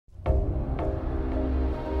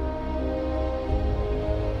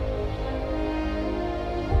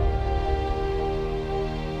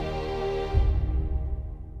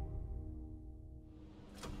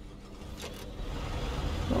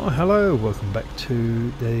Hello, welcome back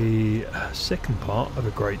to the second part of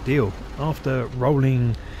a great deal. After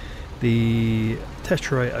rolling the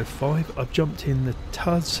Tatra 805, I've jumped in the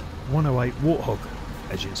Tuz 108 Warthog,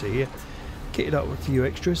 as you can see here, kitted up with a few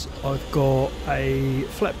extras. I've got a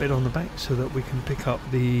flatbed on the back so that we can pick up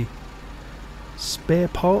the spare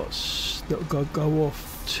parts that go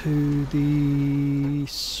off to the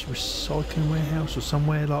recycling warehouse or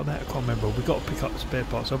somewhere like that. I can't remember. We've got to pick up the spare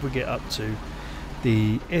parts. So if we get up to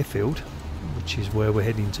the airfield, which is where we're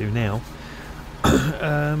heading to now,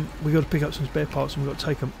 we've got to pick up some spare parts and we've got to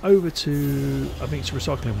take them over to, I think it's a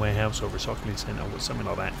recycling warehouse or recycling centre or something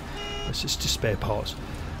like that. It's just spare parts,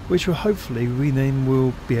 which will hopefully we then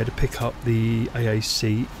will be able to pick up the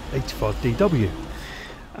AAC 85DW.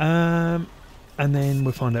 And then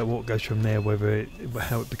we'll find out what goes from there,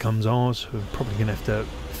 how it becomes ours. We're probably going to have to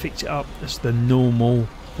fix it up. That's the normal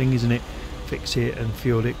thing, isn't it? Fix it and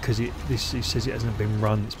fuel it, because it says it hasn't been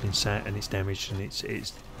run, it's been sat and it's damaged and it's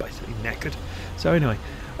basically knackered. So anyway,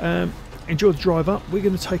 enjoy the drive up. We're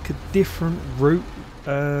going to take a different route.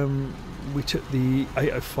 We took the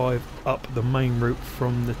 805 up the main route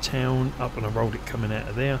from the town up, and I rolled it coming out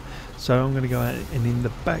of there. So I'm going to go out and in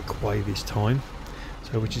the back way this time.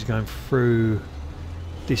 So which is going through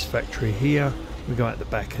this factory here. We go out the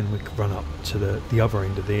back and we can run up to the other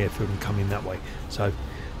end of the airfield and come in that way. So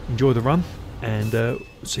enjoy the run, and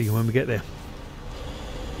see you when we get there.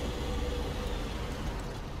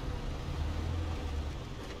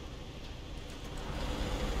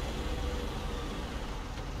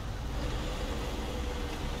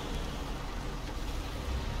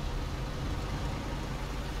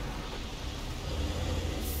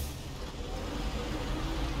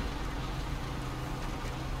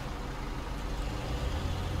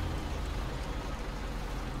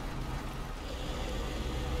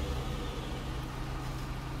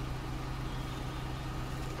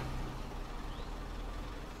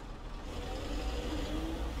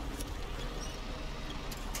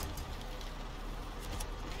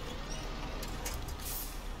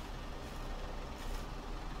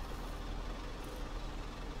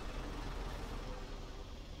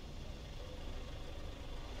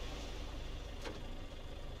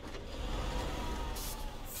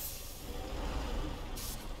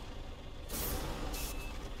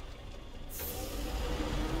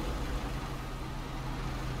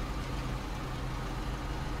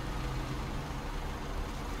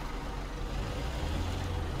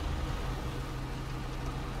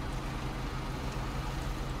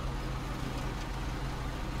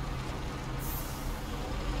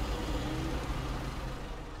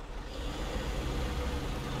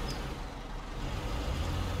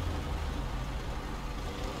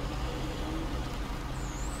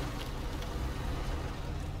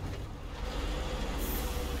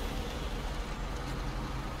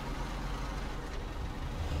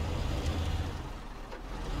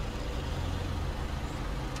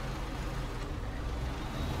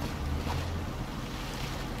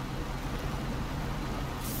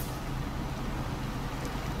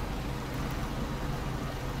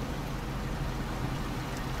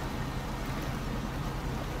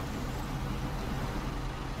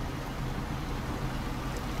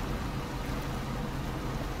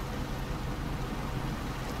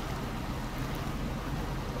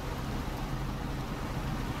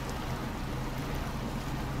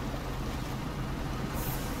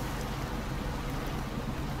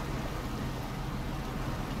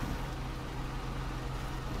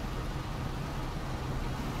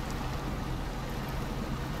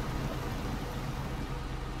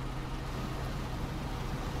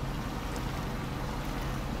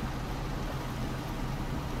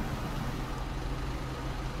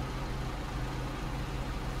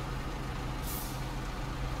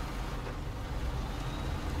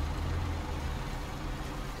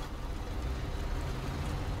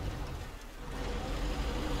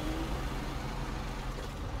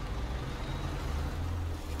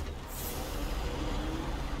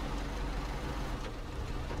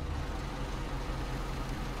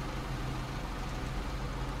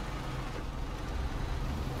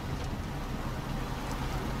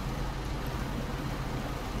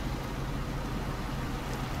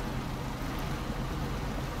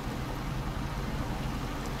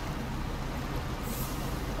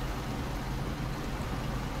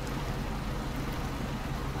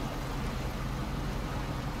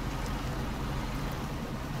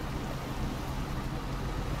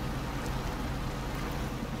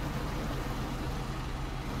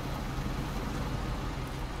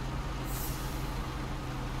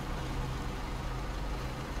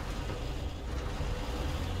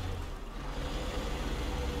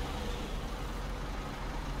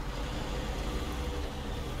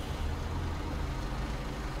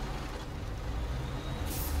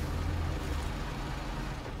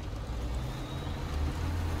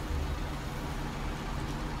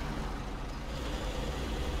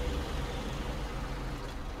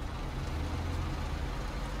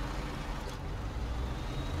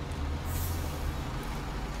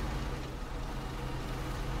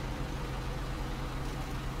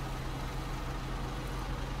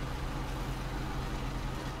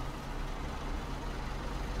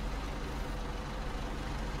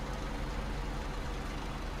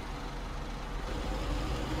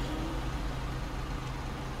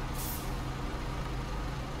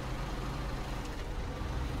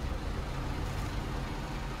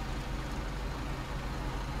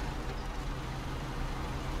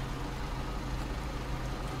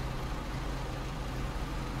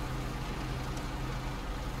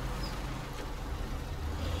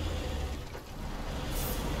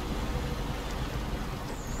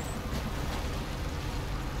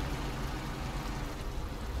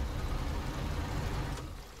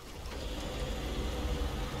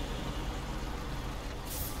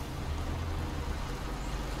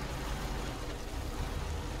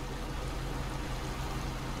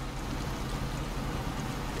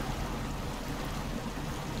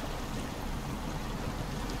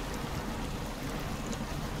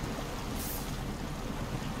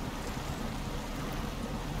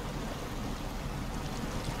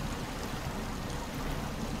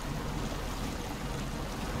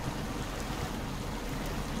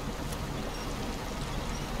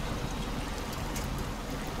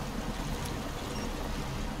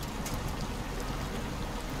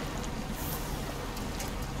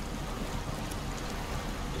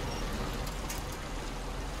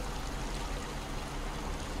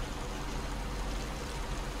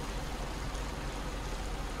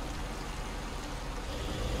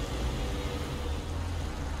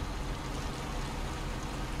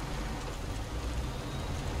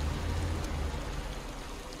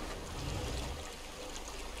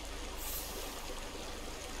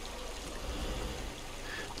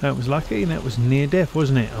 That was lucky. That was near death,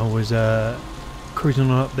 wasn't it? I was cruising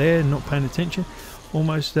on up there, not paying attention,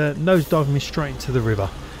 almost nose diving me straight into the river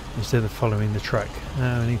instead of following the track.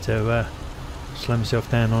 I need to slow myself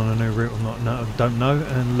down on a new route or not, no, don't know,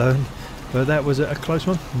 and learn. But that was a close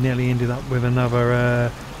one. Nearly ended up with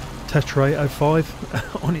another Tatra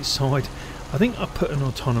 05 on its side. I think I put an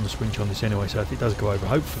autonomous winch on this anyway, so if it does go over,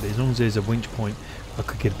 hopefully, as long as there's a winch point, I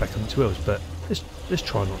could get it back on its wheels. But let's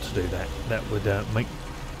try not to do that. That would make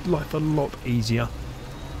life a lot easier.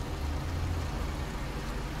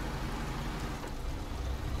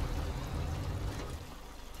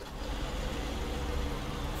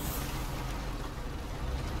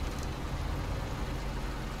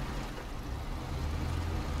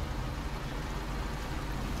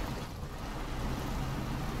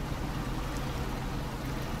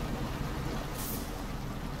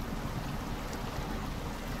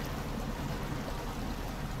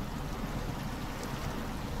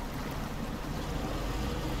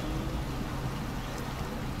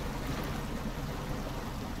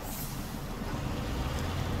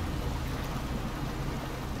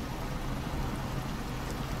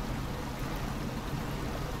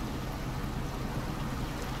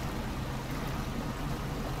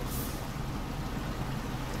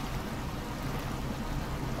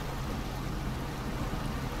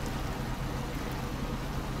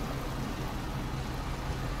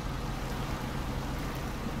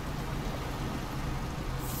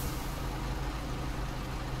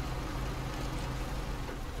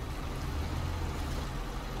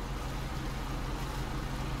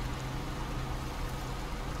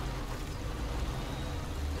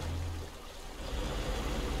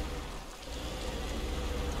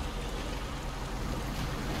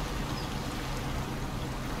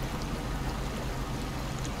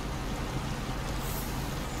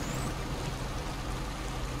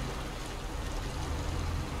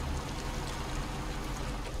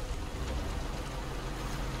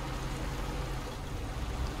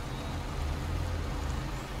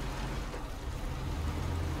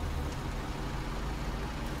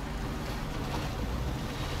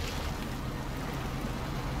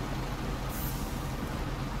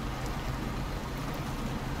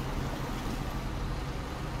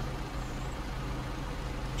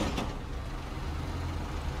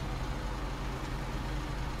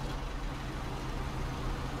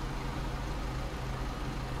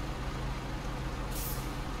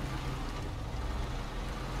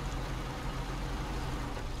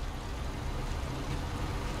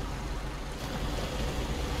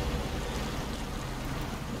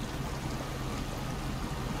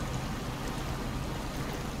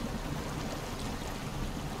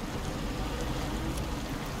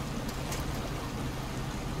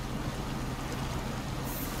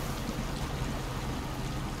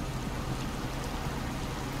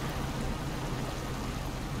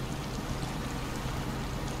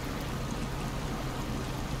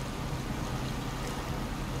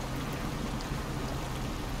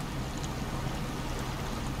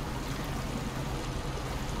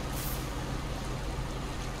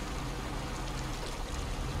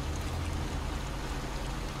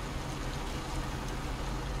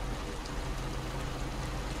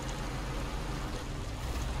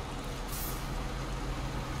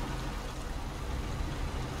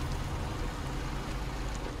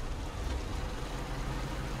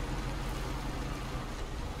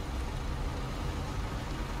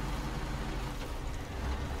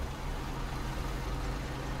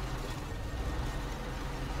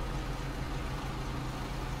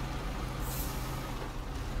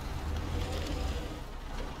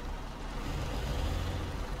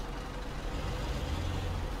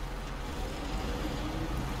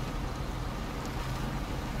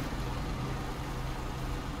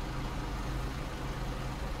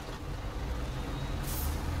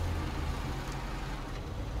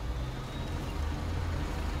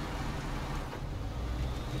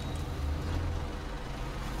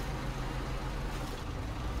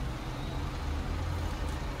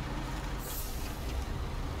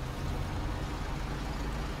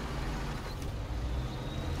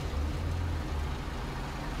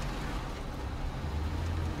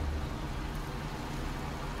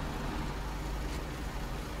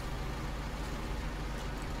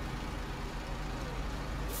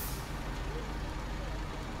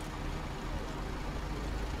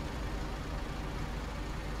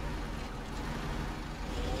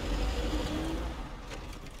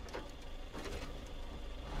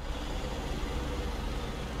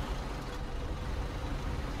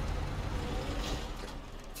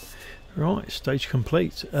 Right, stage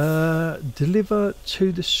complete. Deliver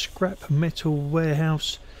to the scrap metal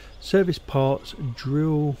warehouse Service parts,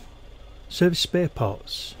 drill, service spare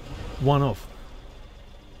parts, one off,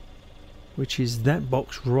 which is that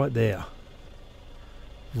box right there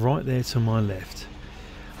to my left.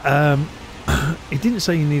 It didn't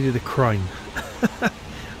say you needed a crane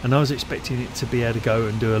and I was expecting it to be able to go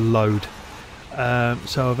and do a load,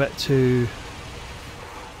 so I've had to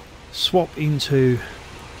swap into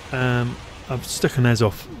I've stuck an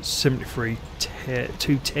Azov 73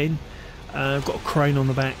 210. I've got a crane on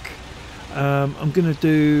the back. I'm going to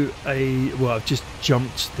do I've just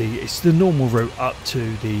jumped it's the normal route up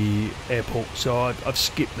to the airport, so I've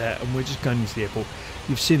skipped that and we're just going into the airport.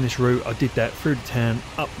 You've seen this route. I did that through the town,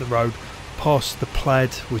 up the road, past the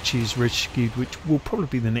Plaid, which is rescued, which will probably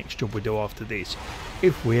be the next job we do after this,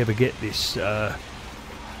 if we ever get this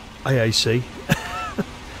AAC.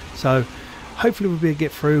 So hopefully we'll be able to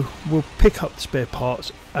get through. We'll pick up the spare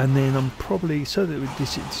parts, and then I'm probably, so that with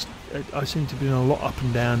this, I seem to be doing a lot up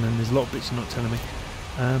and down, and there's a lot of bits you're not telling me.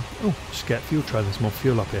 Scout fuel trailer, there's more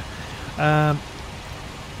fuel up here.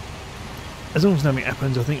 As long as nothing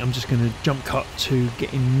happens, I think I'm just going to jump cut to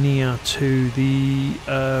getting near to the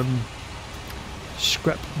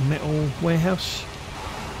scrap metal warehouse,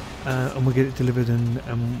 and we'll get it delivered,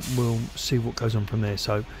 and we'll see what goes on from there.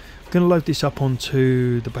 So I'm going to load this up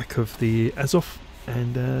onto the back of the Azov,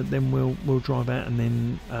 and then we'll drive out, and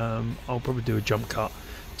then I'll probably do a jump cut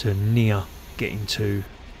to near getting to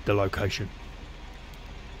the location.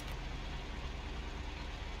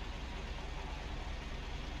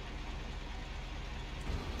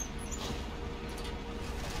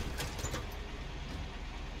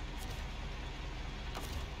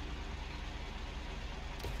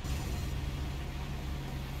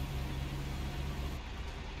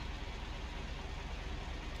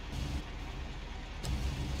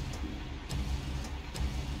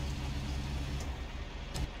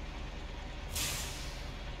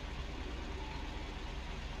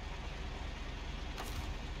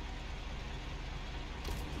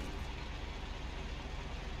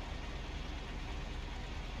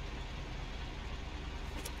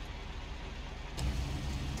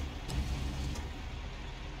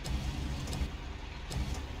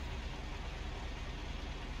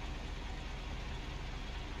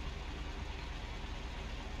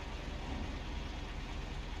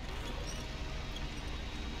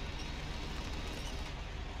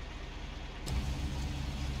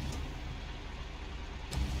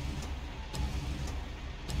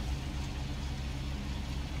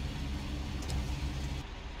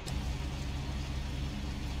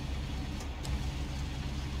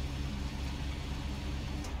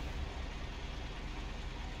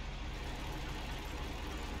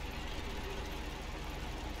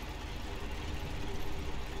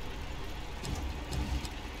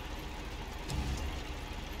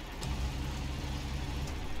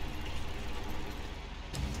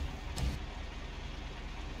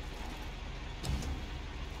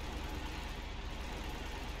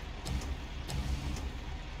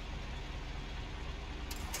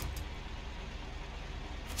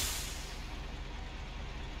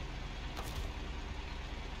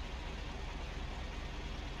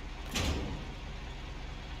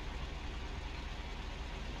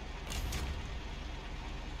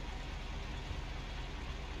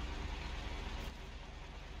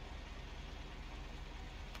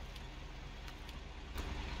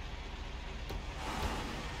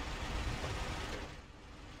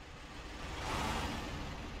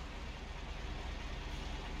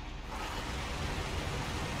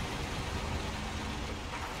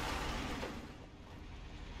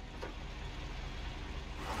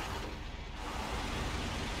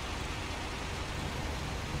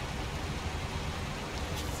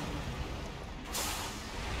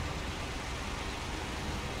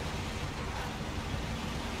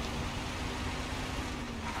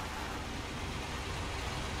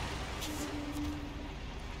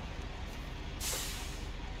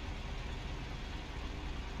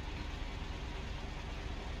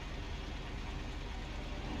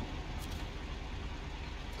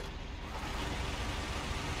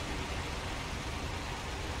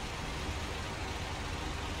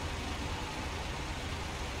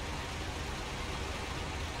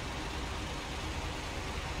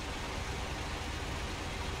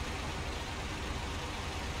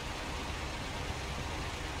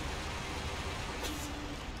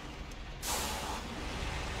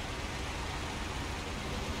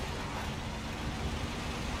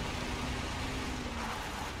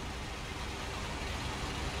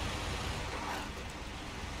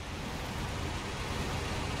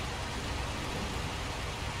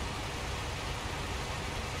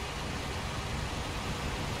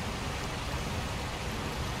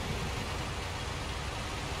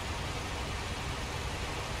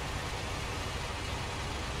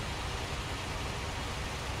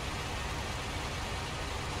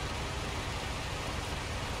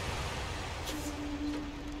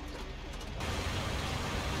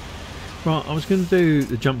 Right, I was going to do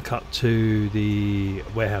the jump cut to the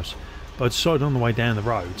warehouse, but I decided on the way down the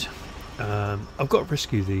road, I've got to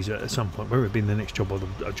rescue these at some point, whether it be the next job or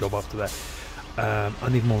a job after that. I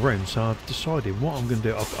need more room, so I've decided what I'm going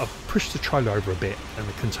to do. I've pushed the trailer over a bit and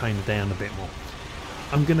the container down a bit more.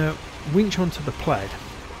 I'm going to winch onto the plaid,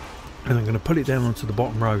 and I'm going to put it down onto the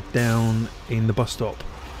bottom road down in the bus stop,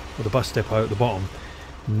 or the bus depot at the bottom,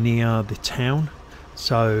 near the town.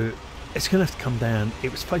 So it's going to have to come down.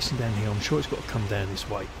 It was facing down here. I'm sure it's got to come down this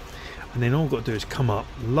way. And then all I've got to do is come up,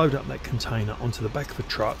 load up that container onto the back of a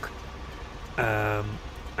truck,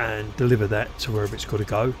 and deliver that to wherever it's got to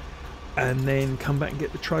go. And then come back and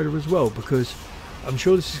get the trailer as well, because I'm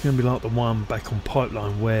sure this is going to be like the one back on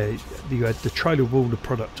Pipeline where you had the trailer with all the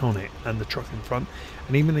product on it and the truck in front,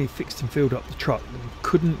 and even they fixed and filled up the truck, you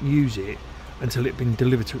couldn't use it until it had been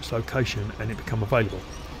delivered to its location and it become available.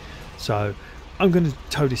 So I'm going to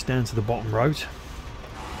tow this down to the bottom road,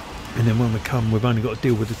 and then when we come, we've only got to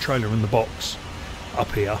deal with the trailer and the box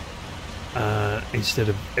up here instead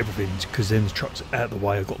of everything, because then the truck's out of the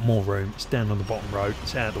way. I've got more room. It's down on the bottom road.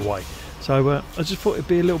 It's out of the way. So I just thought it'd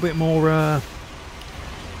be a little bit more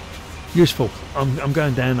useful. I'm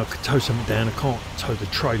going down. I could tow something down. I can't tow the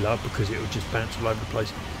trailer because it would just bounce all over the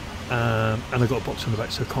place. And I've got a box on the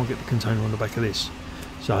back, so I can't get the container on the back of this.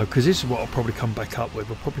 So, because this is what I'll probably come back up with.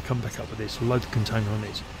 I'll probably come back up with this, load the container on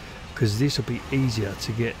this, because this will be easier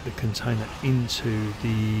to get the container into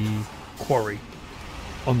the quarry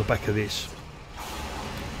on the back of this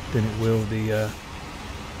than it will the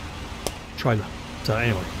trailer. So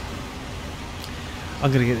anyway,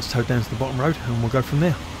 I'm going to get this towed down to the bottom road and we'll go from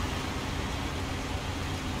there.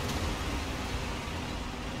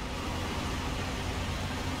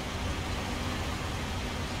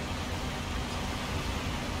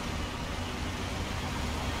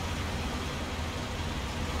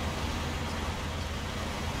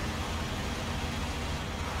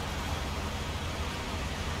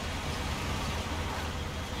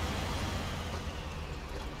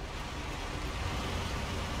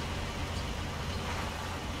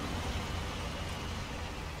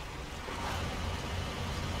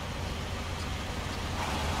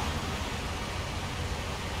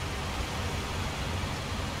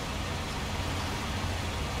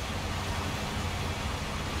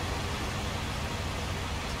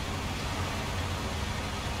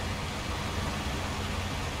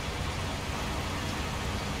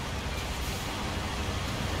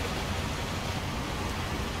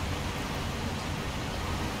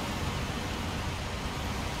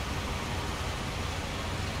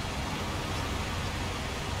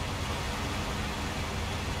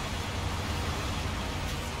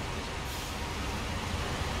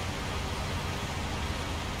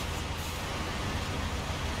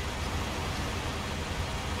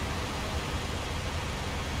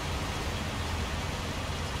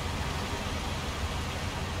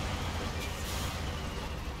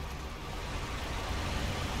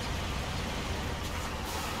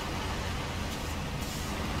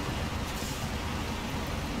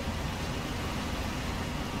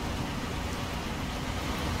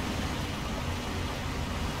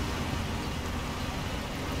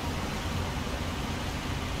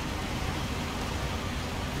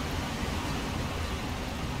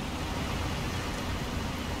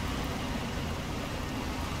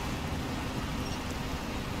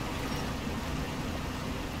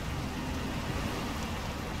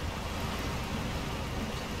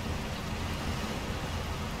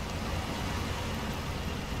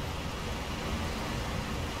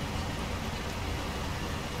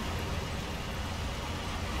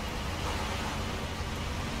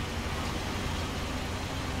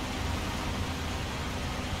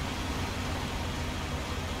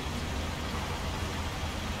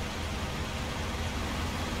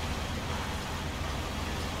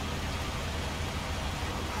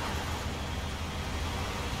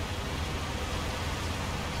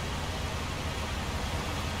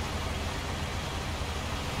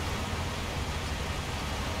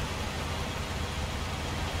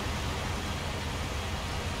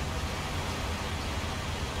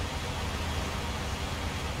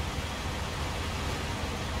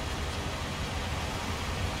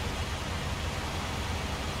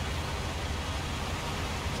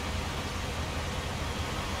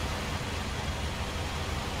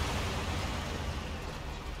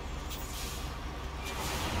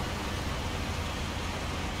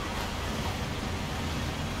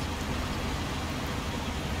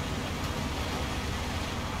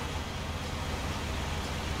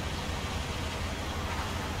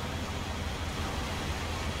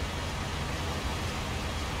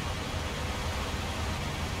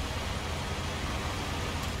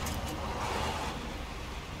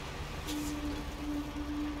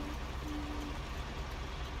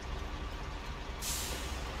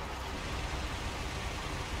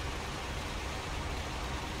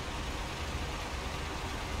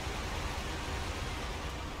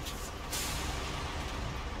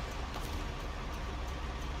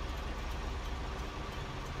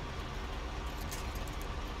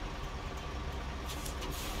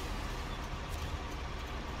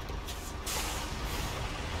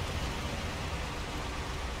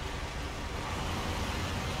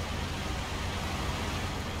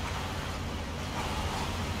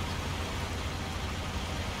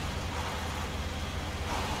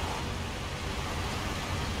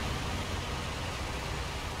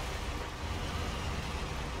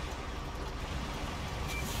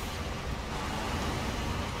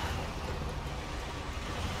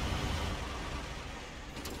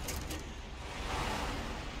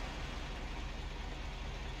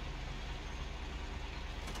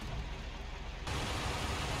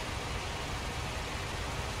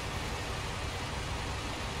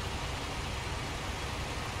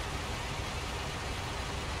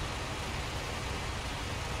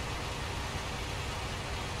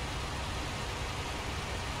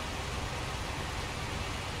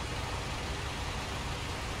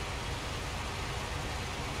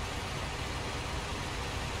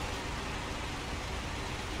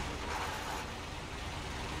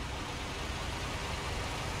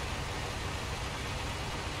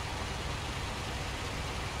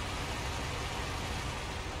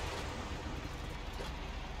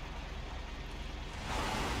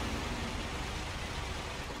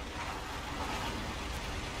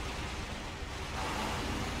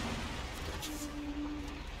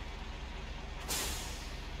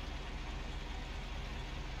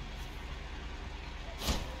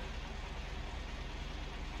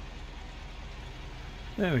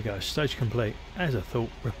 There we go, stage complete. As I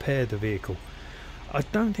thought, repair the vehicle. I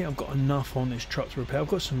don't think I've got enough on this truck to repair. I've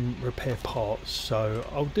got some repair parts, so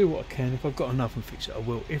I'll do what I can. If I've got enough and fix it, I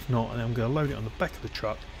will. If not, and I'm going to load it on the back of the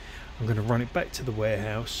truck. I'm going to run it back to the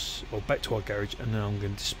warehouse, or back to our garage, and then I'm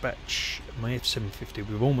going to dispatch my F750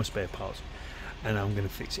 with all my spare parts, and I'm going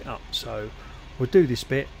to fix it up. So we'll do this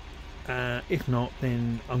bit. If not,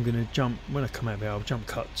 then I'm going to jump, when I come out of here, I'll jump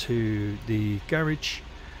cut to the garage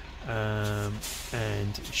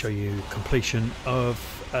and show you completion of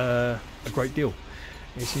a great deal.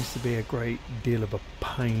 It seems to be a great deal of a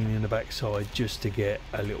pain in the backside just to get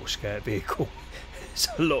a little scout vehicle. It's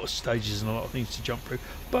a lot of stages and a lot of things to jump through,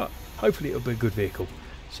 but hopefully it'll be a good vehicle.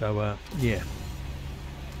 So yeah.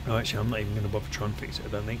 Oh, actually, I'm not even going to bother trying to fix it. I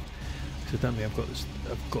don't think, because I don't think I've got this.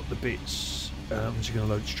 I've got the bits. I'm just going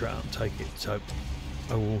to load it straight out and take it. So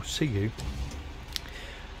I will see you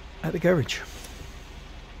at the garage.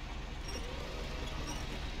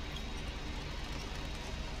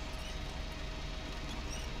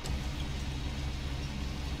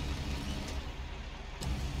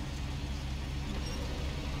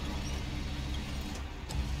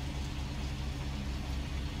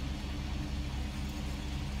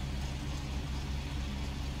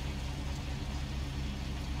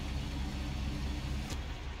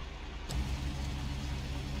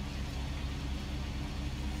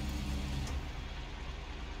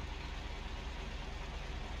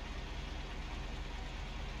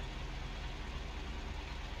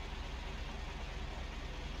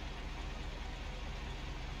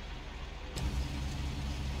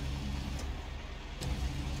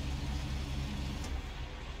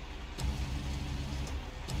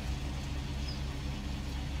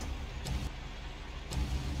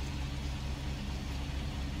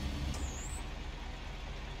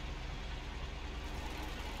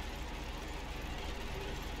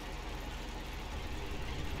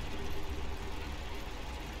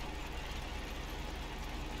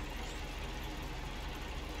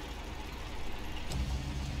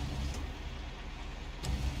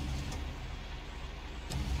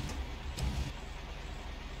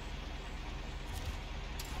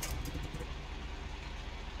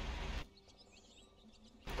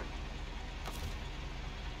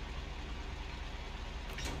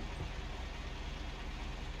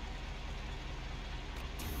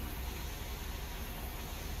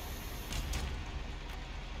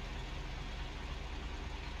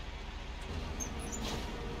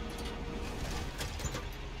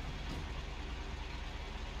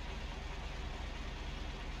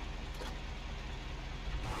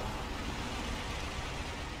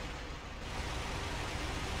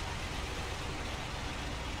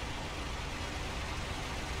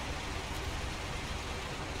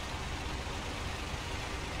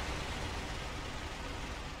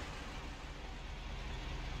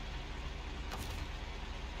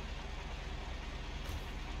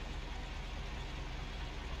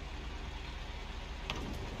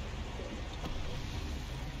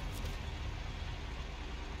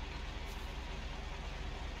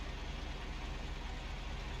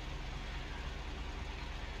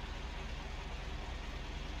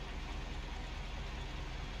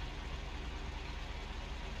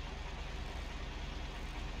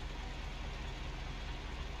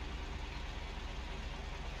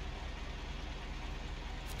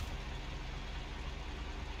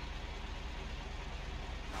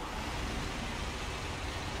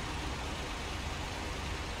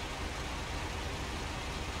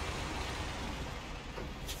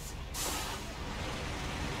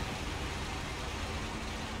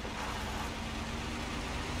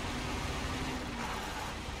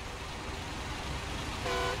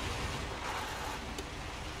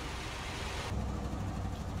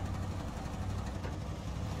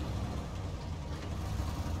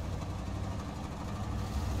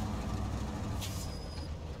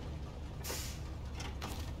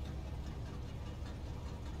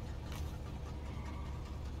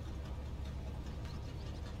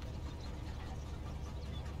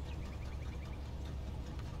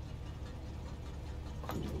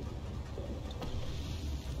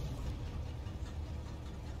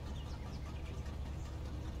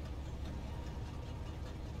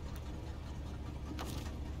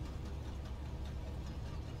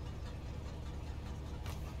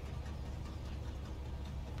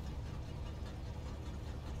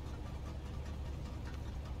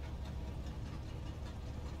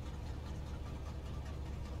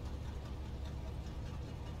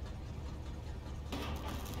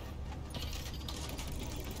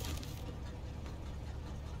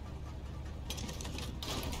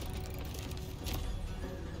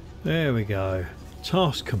 There we go.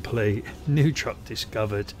 task complete, new truck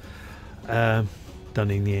discovered, done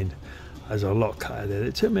in the end. There's a lot cut out there.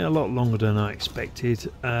 It took me a lot longer than I expected,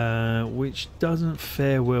 which doesn't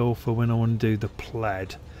fare well for when I want to do the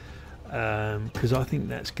plaid, because I think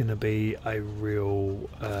that's going to be a real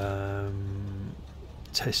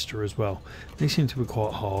tester as well. They seem to be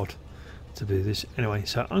quite hard to do this. Anyway,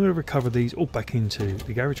 so I'm going to recover these all back into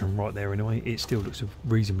the garage. I'm right there anyway. It still looks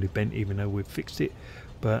reasonably bent even though we've fixed it.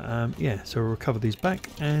 But yeah, so I'll recover these back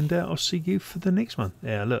and I'll see you for the next one.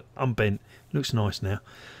 Yeah, look, unbent. Looks nice now.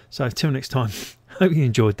 So till next time, hope you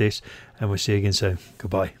enjoyed this and we'll see you again soon.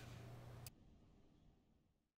 Goodbye.